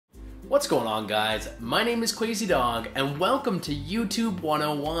What's going on, guys? My name is Crazy Dog and welcome to YouTube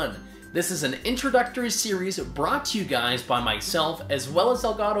 101. This is an introductory series brought to you guys by myself as well as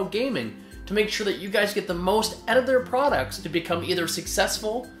Elgato Gaming to make sure that you guys get the most out of their products to become either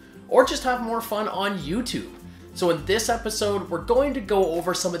successful or just have more fun on YouTube. So in this episode, we're going to go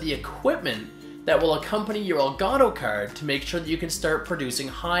over some of the equipment that will accompany your Elgato card to make sure that you can start producing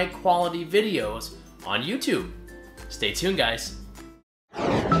high quality videos on YouTube. Stay tuned, guys.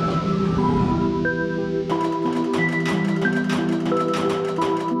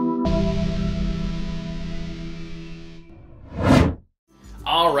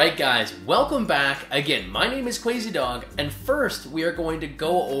 Alright guys, welcome back. Again, my name is Crazy Dog, and first we are going to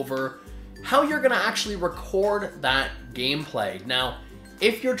go over how you're going to actually record that gameplay. Now,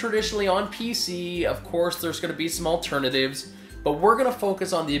 if you're traditionally on PC, of course there's going to be some alternatives, but we're going to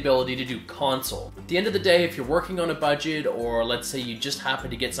focus on the ability to do console. At the end of the day, if you're working on a budget, or let's say you just happen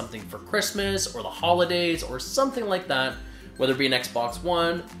to get something for Christmas or the holidays or something like that, whether it be an Xbox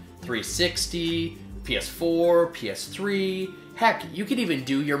One, 360, PS4, PS3, heck, you could even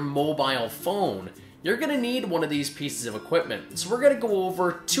do your mobile phone. You're going to need one of these pieces of equipment. So we're going to go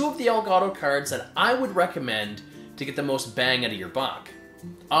over two of the Elgato cards that I would recommend to get the most bang out of your buck.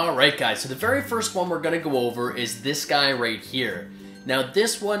 Alright guys, so the very first one we're going to go over is this guy right here. Now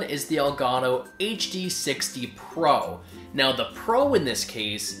this one is the Elgato HD60 Pro. Now the Pro in this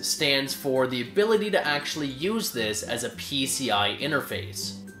case stands for the ability to actually use this as a PCI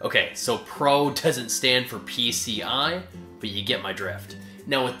interface. Okay, so Pro doesn't stand for PCI, but you get my drift.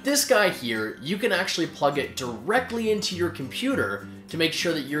 Now with this guy here, you can actually plug it directly into your computer to make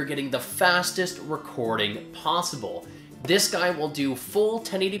sure that you're getting the fastest recording possible. This guy will do full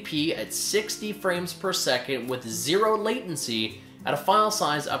 1080p at 60 frames per second with zero latency at a file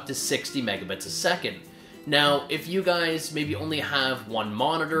size up to 60 megabits a second. Now, if you guys maybe only have one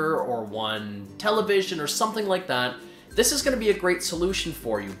monitor or one television or something like that, this is going to be a great solution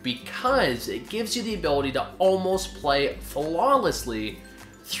for you because it gives you the ability to almost play flawlessly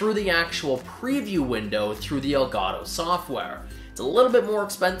through the actual preview window through the Elgato software. It's a little bit more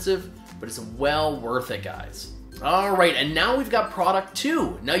expensive, but it's well worth it, guys. Alright, and now we've got product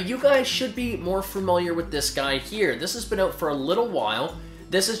 2. Now you guys should be more familiar with this guy here. This has been out for a little while.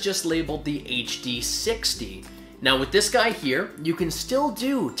 This is just labeled the HD60. Now with this guy here, you can still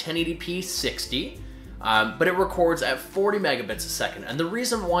do 1080p 60, but it records at 40 megabits a second. And the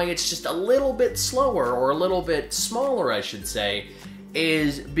reason why it's just a little bit slower, or a little bit smaller I should say,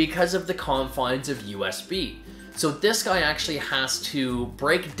 is because of the confines of USB. So this guy actually has to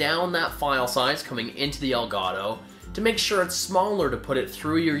break down that file size coming into the Elgato to make sure it's smaller to put it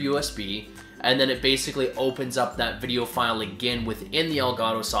through your USB, and then it basically opens up that video file again within the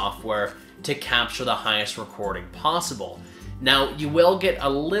Elgato software to capture the highest recording possible. Now, you will get a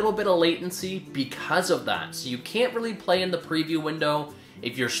little bit of latency because of that, so you can't really play in the preview window.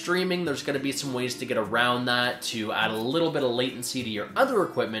 If you're streaming, there's going to be some ways to get around that to add a little bit of latency to your other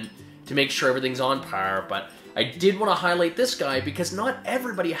equipment to make sure everything's on par, but I did want to highlight this guy because not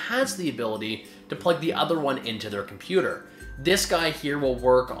everybody has the ability to plug the other one into their computer. This guy here will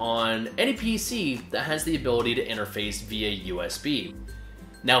work on any PC that has the ability to interface via USB.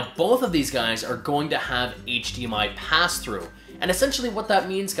 Now both of these guys are going to have HDMI pass-through, and essentially what that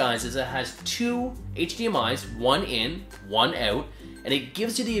means, guys, is it has two HDMIs, one in, one out, and it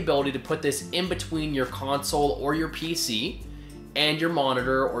gives you the ability to put this in between your console or your PC and your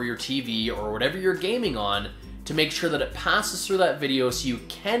monitor or your TV or whatever you're gaming on to make sure that it passes through that video so you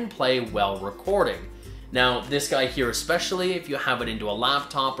can play while recording. Now this guy here, especially if you have it into a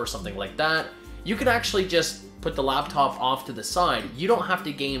laptop or something like that, you can actually just put the laptop off to the side. You don't have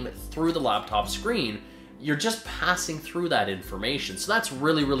to game through the laptop screen. You're just passing through that information. So that's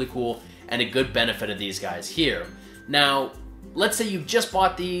really, really cool and a good benefit of these guys here. Now, let's say you just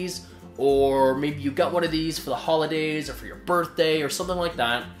bought these, or maybe you got one of these for the holidays or for your birthday or something like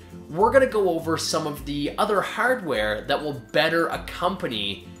that. We're going to go over some of the other hardware that will better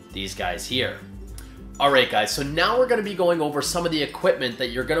accompany these guys here. Alright guys, so now we're going to be going over some of the equipment that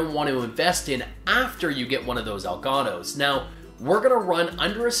you're going to want to invest in after you get one of those Elgatos. Now, we're going to run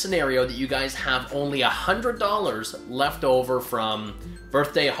under a scenario that you guys have only $100 left over from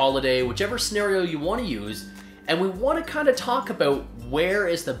birthday, holiday, whichever scenario you want to use, and we want to kind of talk about where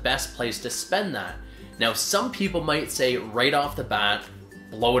is the best place to spend that. Now, some people might say right off the bat,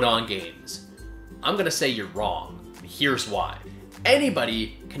 blow it on games. I'm going to say you're wrong. Here's why.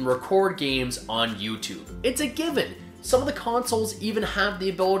 Anybody can record games on YouTube. It's a given. Some of the consoles even have the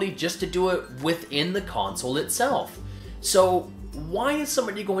ability just to do it within the console itself. So why is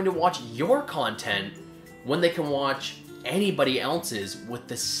somebody going to watch your content when they can watch anybody else's with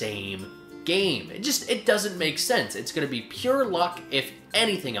the same game. It doesn't make sense. It's going to be pure luck if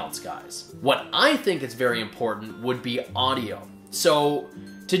anything else, guys. What I think is very important would be audio. So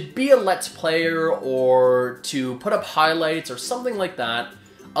to be a Let's Player or to put up highlights or something like that,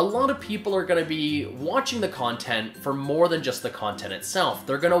 a lot of people are going to be watching the content for more than just the content itself.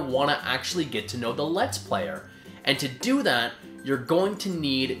 They're going to want to actually get to know the Let's Player. And to do that, you're going to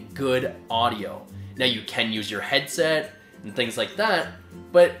need good audio. Now you can use your headset and things like that,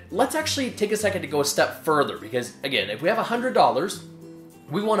 but let's actually take a second to go a step further, because again, if we have $100,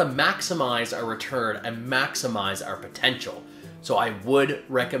 we want to maximize our return and maximize our potential. So I would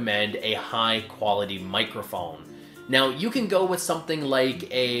recommend a high quality microphone. Now you can go with something like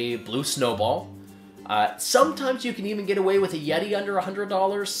a Blue Snowball. Sometimes you can even get away with a Yeti under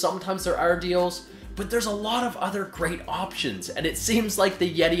 $100. Sometimes there are deals, but there's a lot of other great options, and it seems like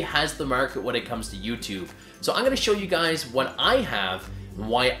the Yeti has the market when it comes to YouTube. So I'm going to show you guys what I have and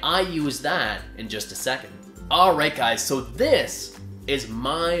why I use that in just a second. Alright guys, so this is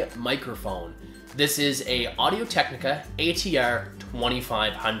my microphone. This is a Audio-Technica ATR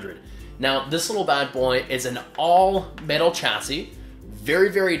 2500. Now this little bad boy is an all metal chassis,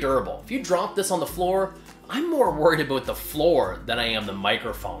 very, very durable. If you drop this on the floor, I'm more worried about the floor than I am the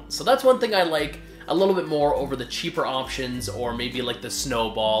microphone. So that's one thing I like a little bit more over the cheaper options, or maybe like the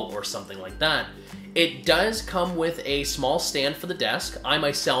Snowball or something like that. It does come with a small stand for the desk. I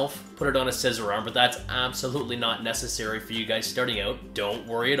myself put it on a scissor arm, but that's absolutely not necessary for you guys starting out. Don't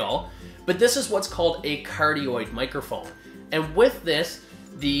worry at all. But this is what's called a cardioid microphone. And with this,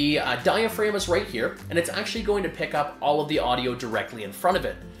 the diaphragm is right here, and it's actually going to pick up all of the audio directly in front of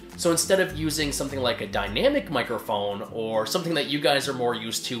it. So instead of using something like a dynamic microphone or something that you guys are more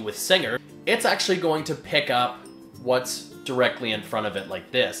used to with Singer, it's actually going to pick up what's directly in front of it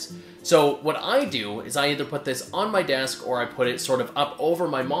like this. So what I do is I either put this on my desk or I put it sort of up over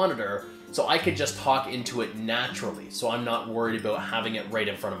my monitor so I could just talk into it naturally, so I'm not worried about having it right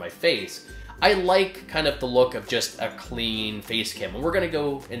in front of my face. I like kind of the look of just a clean face cam, and we're going to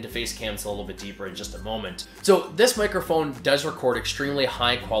go into face cams a little bit deeper in just a moment. So this microphone does record extremely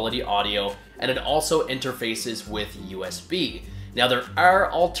high quality audio, and it also interfaces with USB. Now there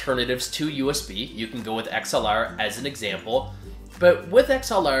are alternatives to USB. You can go with XLR as an example, but with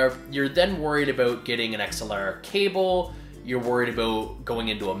XLR, you're then worried about getting an XLR cable, you're worried about going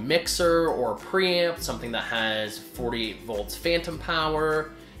into a mixer or a preamp, something that has 48 volts phantom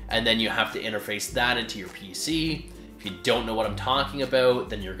power, and then you have to interface that into your PC. If you don't know what I'm talking about,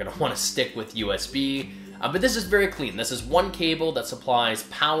 then you're gonna wanna stick with USB. But this is very clean. This is one cable that supplies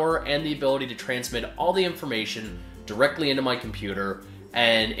power and the ability to transmit all the information directly into my computer.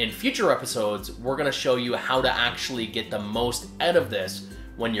 And in future episodes, we're gonna show you how to actually get the most out of this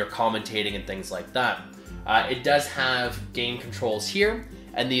when you're commentating and things like that. It does have gain controls here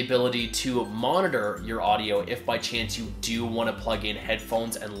and the ability to monitor your audio if by chance you do want to plug in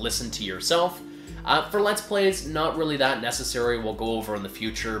headphones and listen to yourself. For Let's Plays, not really that necessary. We'll go over in the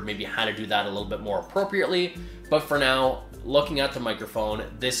future maybe how to do that a little bit more appropriately. But for now, looking at the microphone,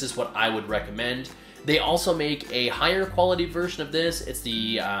 this is what I would recommend. They also make a higher quality version of this. It's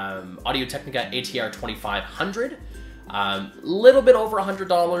the Audio-Technica ATR 2500. Little bit over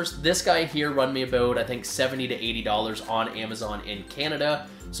 $100. This guy here run me about, I think, $70 to $80 on Amazon in Canada.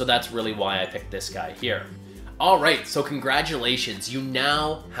 So that's really why I picked this guy here. All right, so congratulations. You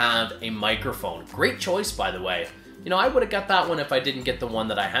now have a microphone. Great choice, by the way. You know, I would have got that one if I didn't get the one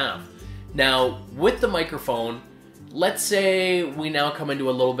that I have. Now, with the microphone, let's say we now come into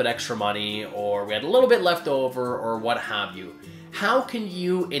a little bit extra money, or we had a little bit left over, or what have you. How can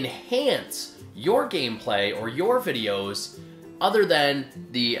you enhance your gameplay or your videos other than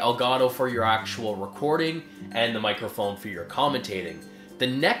the Elgato for your actual recording and the microphone for your commentating? The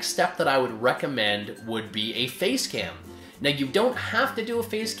next step that I would recommend would be a face cam. Now you don't have to do a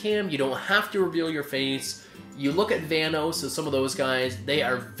face cam, you don't have to reveal your face. You look at Vanos and some of those guys, they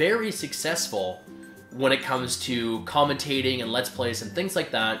are very successful when it comes to commentating and Let's Plays and things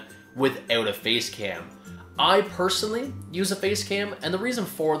like that without a face cam. I personally use a face cam, and the reason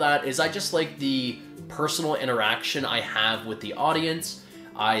for that is I just like the personal interaction I have with the audience.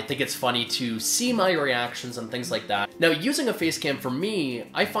 I think it's funny to see my reactions and things like that. Now, using a face cam for me,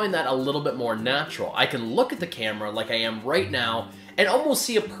 I find that a little bit more natural. I can look at the camera like I am right now and almost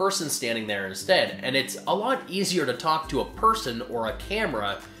see a person standing there instead, and it's a lot easier to talk to a person or a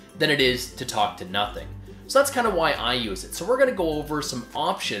camera than it is to talk to nothing. So that's kind of why I use it. So we're gonna go over some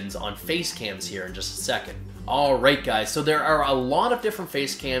options on face cams here in just a second. All right, guys, so there are a lot of different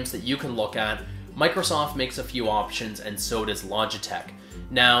face cams that you can look at. Microsoft makes a few options, and so does Logitech.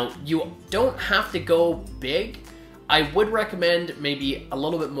 Now, you don't have to go big. I would recommend maybe a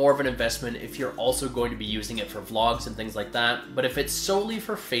little bit more of an investment if you're also going to be using it for vlogs and things like that. But if it's solely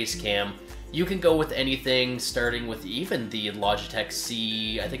for face cam, you can go with anything starting with even the Logitech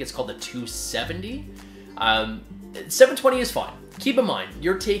C, I think it's called the 270. 720 is fine. Keep in mind,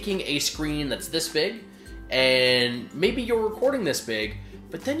 you're taking a screen that's this big, and maybe you're recording this big,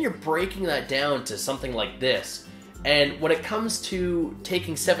 but then you're breaking that down to something like this. And when it comes to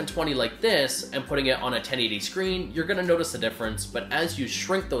taking 720 like this and putting it on a 1080 screen, you're gonna notice the difference, but as you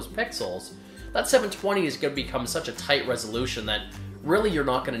shrink those pixels, that 720 is gonna become such a tight resolution that really you're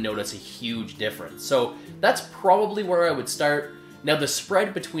not gonna notice a huge difference. So that's probably where I would start. Now the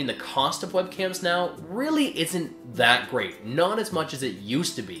spread between the cost of webcams now really isn't that great, not as much as it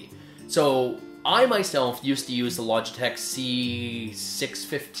used to be. So I myself used to use the Logitech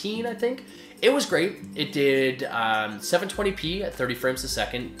C615, I think. It was great. It did 720p at 30 frames a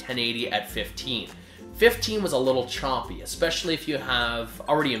second, 1080 at 15. 15 was a little choppy, especially if you have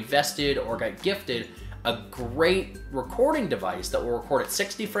already invested or got gifted a great recording device that will record at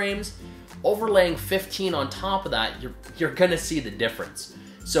 60 frames. Overlaying 15 on top of that, you're gonna see the difference.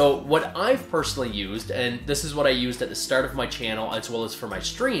 So what I've personally used, and this is what I used at the start of my channel as well as for my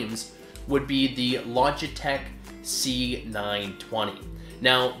streams, would be the Logitech C920.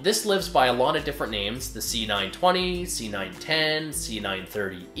 Now, this lives by a lot of different names, the C920, C910,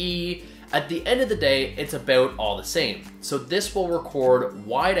 C930E. At the end of the day, it's about all the same. So this will record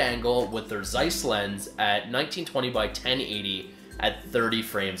wide angle with their Zeiss lens at 1920 by 1080 at 30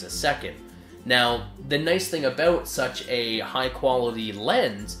 frames a second. Now, the nice thing about such a high quality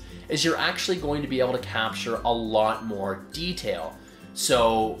lens is you're actually going to be able to capture a lot more detail.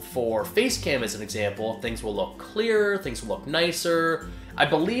 So for Facecam as an example, things will look clearer, things will look nicer. I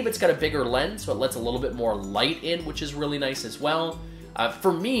believe it's got a bigger lens, so it lets a little bit more light in, which is really nice as well.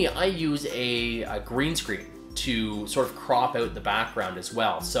 For me, I use a green screen to sort of crop out the background as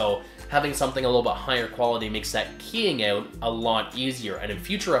well. So having something a little bit higher quality makes that keying out a lot easier. And in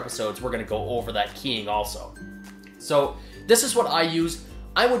future episodes, we're gonna go over that keying also. So this is what I use.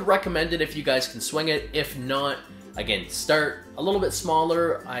 I would recommend it if you guys can swing it. If not, again, start a little bit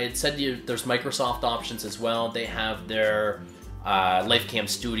smaller. I had said to you, there's Microsoft options as well. They have their LifeCam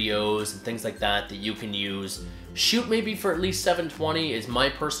Studios and things like that that you can use. Shoot maybe for at least 720 is my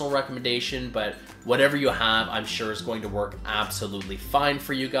personal recommendation, but whatever you have, I'm sure is going to work absolutely fine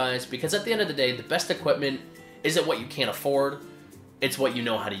for you guys, because at the end of the day, the best equipment isn't what you can't afford, it's what you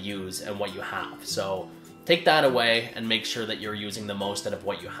know how to use and what you have. So take that away and make sure that you're using the most out of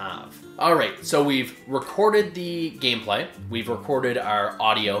what you have. All right, so we've recorded the gameplay, we've recorded our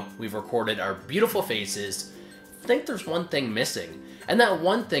audio, we've recorded our beautiful faces. I think there's one thing missing, and that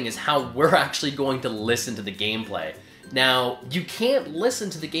one thing is how we're actually going to listen to the gameplay. Now, you can't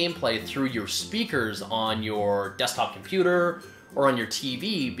listen to the gameplay through your speakers on your desktop computer or on your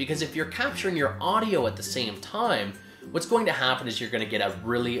TV, because if you're capturing your audio at the same time, what's going to happen is you're going to get a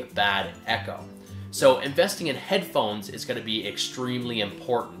really bad echo. So investing in headphones is going to be extremely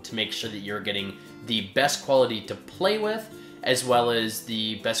important to make sure that you're getting the best quality to play with, as well as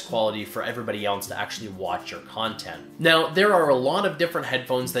the best quality for everybody else to actually watch your content. Now, there are a lot of different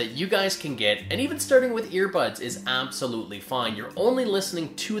headphones that you guys can get, and even starting with earbuds is absolutely fine. You're only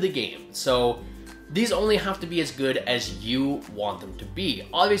listening to the game, so these only have to be as good as you want them to be.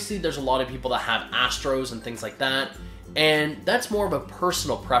 Obviously, there's a lot of people that have Astros and things like that, and that's more of a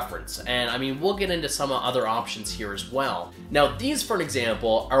personal preference. And I mean, we'll get into some other options here as well. Now, these, for an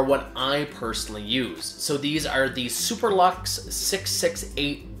example, are what I personally use. So these are the Superlux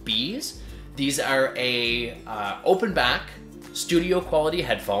 668Bs. These are a open back studio quality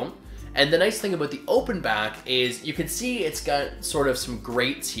headphone. And the nice thing about the open back is you can see it's got sort of some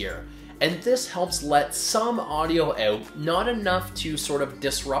grates here. And this helps let some audio out, not enough to sort of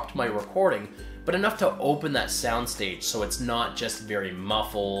disrupt my recording, but enough to open that soundstage so it's not just very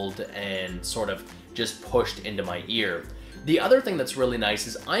muffled and sort of just pushed into my ear. The other thing that's really nice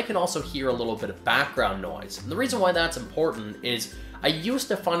is I can also hear a little bit of background noise. And the reason why that's important is I used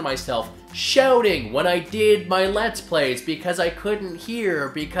to find myself shouting when I did my Let's Plays because I couldn't hear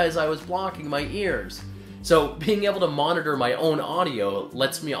because I was blocking my ears. So being able to monitor my own audio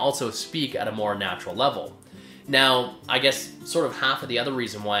lets me also speak at a more natural level. Now, I guess sort of half of the other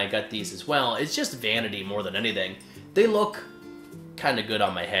reason why I got these as well is just vanity more than anything. They look kind of good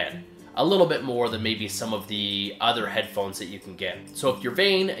on my head. A little bit more than maybe some of the other headphones that you can get. So if you're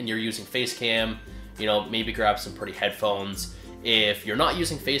vain and you're using Facecam, you know, maybe grab some pretty headphones. If you're not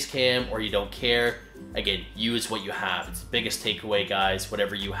using Facecam or you don't care, again, use what you have. It's the biggest takeaway, guys.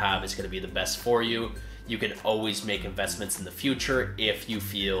 Whatever you have is going to be the best for you. You can always make investments in the future if you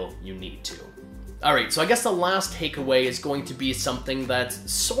feel you need to. Alright, so I guess the last takeaway is going to be something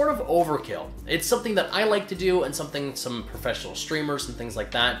that's sort of overkill. It's something that I like to do and something some professional streamers and things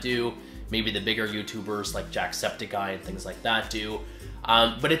like that do. Maybe the bigger YouTubers like Jacksepticeye and things like that do.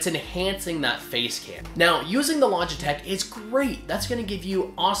 But it's enhancing that face cam. Now, using the Logitech is great. That's going to give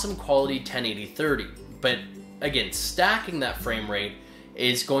you awesome quality 1080-30. But again, stacking that frame rate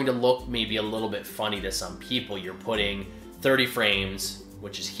is going to look maybe a little bit funny to some people. You're putting 30 frames,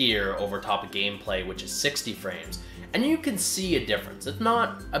 which is here, over top of gameplay, which is 60 frames. And you can see a difference. It's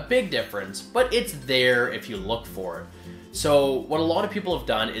not a big difference, but it's there if you look for it. So what a lot of people have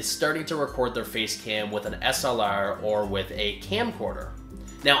done is starting to record their face cam with an SLR or with a camcorder.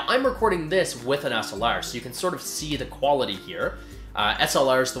 Now, I'm recording this with an SLR, so you can sort of see the quality here.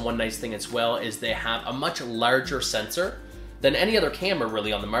 SLRs, the one nice thing as well is they have a much larger sensor than any other camera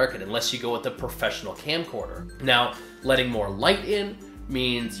really on the market, unless you go with a professional camcorder. Now, letting more light in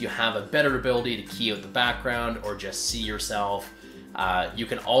means you have a better ability to key out the background or just see yourself. You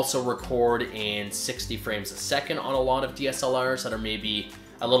can also record in 60 frames a second on a lot of DSLRs that are maybe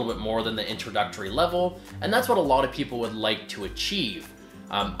a little bit more than the introductory level, and that's what a lot of people would like to achieve.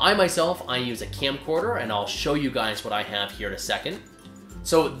 I myself use a camcorder, and I'll show you guys what I have here in a second.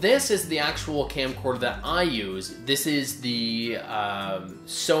 So this is the actual camcorder that I use. This is the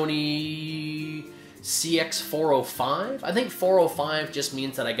Sony CX405. I think 405 just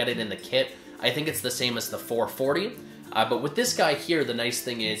means that I got it in the kit. I think it's the same as the 440. But with this guy here, the nice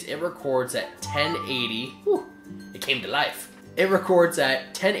thing is it records at 1080. Whew, it came to life. It records at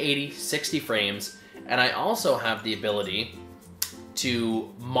 1080, 60 frames, and I also have the ability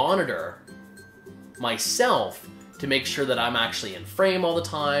to monitor myself to make sure that I'm actually in frame all the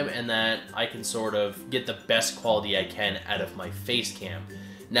time and that I can sort of get the best quality I can out of my face cam.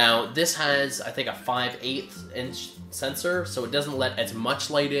 Now, this has, I think, a 5/8 inch sensor, so it doesn't let as much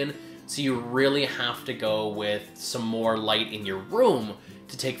light in, so you really have to go with some more light in your room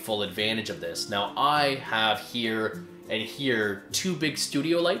to take full advantage of this. Now, I have here and here two big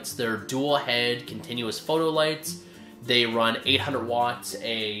studio lights. They're dual head continuous photo lights. They run 800 watts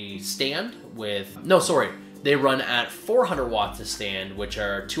a stand with, no, sorry, they run at 400 watts a stand, which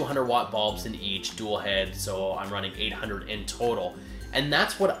are 200 watt bulbs in each dual head, so I'm running 800 in total. And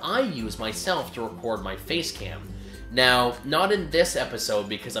that's what I use myself to record my face cam. Now, not in this episode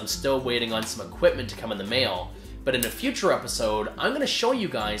because I'm still waiting on some equipment to come in the mail, but in a future episode, I'm going to show you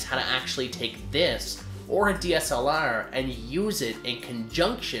guys how to actually take this or a DSLR and use it in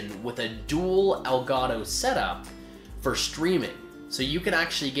conjunction with a dual Elgato setup for streaming. So you can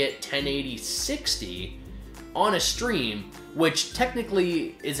actually get 1080-60 on a stream, which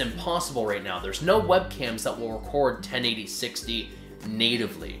technically is impossible right now. There's no webcams that will record 1080-60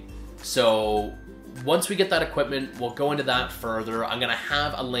 natively. So once we get that equipment, we'll go into that further. I'm gonna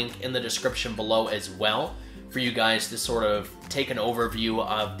have a link in the description below as well for you guys to sort of take an overview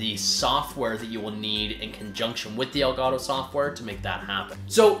of the software that you will need in conjunction with the Elgato software to make that happen.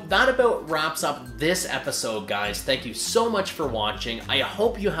 So that about wraps up this episode, guys. Thank you so much for watching. I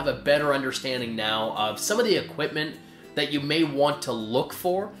hope you have a better understanding now of some of the equipment that you may want to look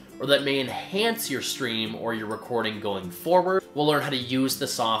for or that may enhance your stream or your recording going forward. We'll learn how to use the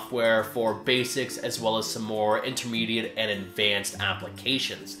software for basics as well as some more intermediate and advanced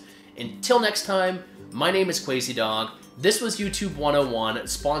applications. Until next time, my name is QuasiDog. This was YouTube 101,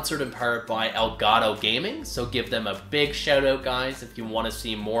 sponsored in part by Elgato Gaming, so give them a big shout out, guys, if you want to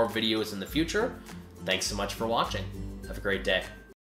see more videos in the future. Thanks so much for watching. Have a great day.